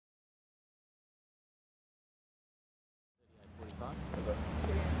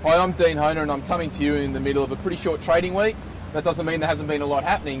Hi, I'm Dean Honan and I'm coming to you in the middle of a pretty short trading week. That doesn't mean there hasn't been a lot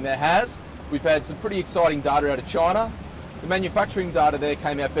happening. There has. We've had some pretty exciting data out of China. The manufacturing data there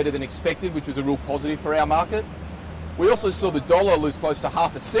came out better than expected, which was a real positive for our market. We also saw the dollar lose close to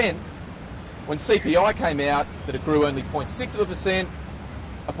 0.5 cent when CPI came out that it grew only 0.6%,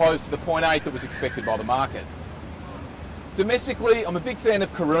 opposed to the 0.8 that was expected by the market. Domestically, I'm a big fan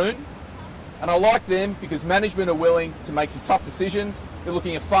of Karoon, and I like them because management are willing to make some tough decisions. They're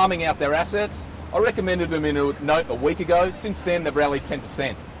looking at farming out their assets. I recommended them in a note a week ago. Since then, they've rallied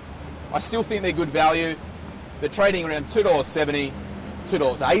 10%. I still think they're good value. They're trading around $2.70,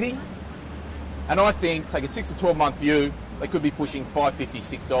 $2.80. And I think, take a 6 to 12 month view, they could be pushing $5.50,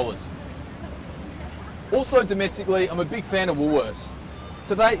 $6. Also domestically, I'm a big fan of Woolworths.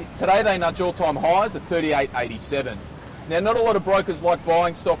 Today they nudge all-time highs at $38.87. Now, not a lot of brokers like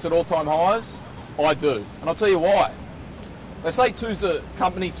buying stocks at all-time highs. I do, and I'll tell you why. They say two's a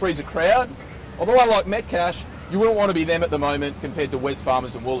company, three's a crowd. Although I like Metcash, you wouldn't want to be them at the moment compared to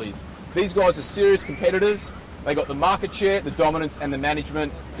Wesfarmers and Woolies. These guys are serious competitors. They got the market share, the dominance and the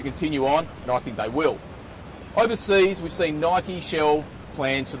management to continue on, and I think they will. Overseas, we've seen Nike shelve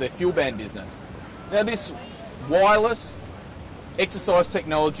plans for their fuel band business. Now, this wireless exercise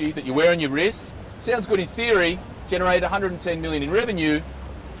technology that you wear on your wrist sounds good in theory, generated 110 million in revenue,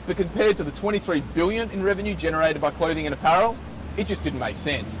 but compared to the 23 billion in revenue generated by clothing and apparel, it just didn't make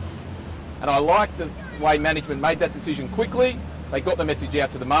sense. And I like the way management made that decision quickly. They got the message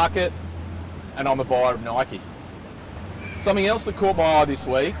out to the market, and I'm a buyer of Nike. Something else that caught my eye this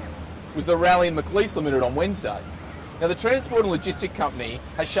week was the rally in McLeish Limited on Wednesday. Now, the transport and logistic company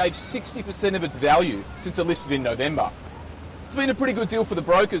has shaved 60% of its value since it listed in November. It's been a pretty good deal for the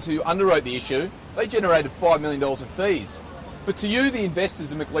brokers who underwrote the issue. They generated $5 million in fees. But to you, the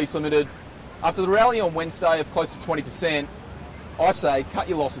investors in McLeish Limited, after the rally on Wednesday of close to 20%, I say cut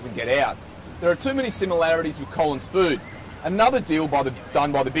your losses and get out. There are too many similarities with Collins Food, another deal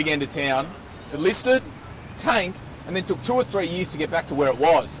done by the big end of town that listed, tanked, and then took 2 or 3 years to get back to where it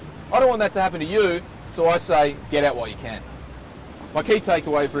was. I don't want that to happen to you, so I say get out while you can. My key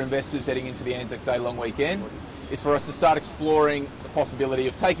takeaway for investors heading into the Anzac Day long weekend is for us to start exploring the possibility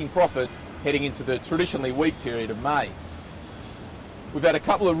of taking profits heading into the traditionally weak period of May. We've had a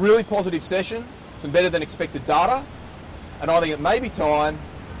couple of really positive sessions, some better than expected data, and I think it may be time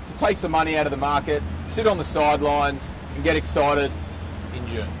to take some money out of the market, sit on the sidelines and get excited in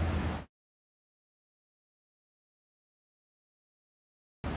June.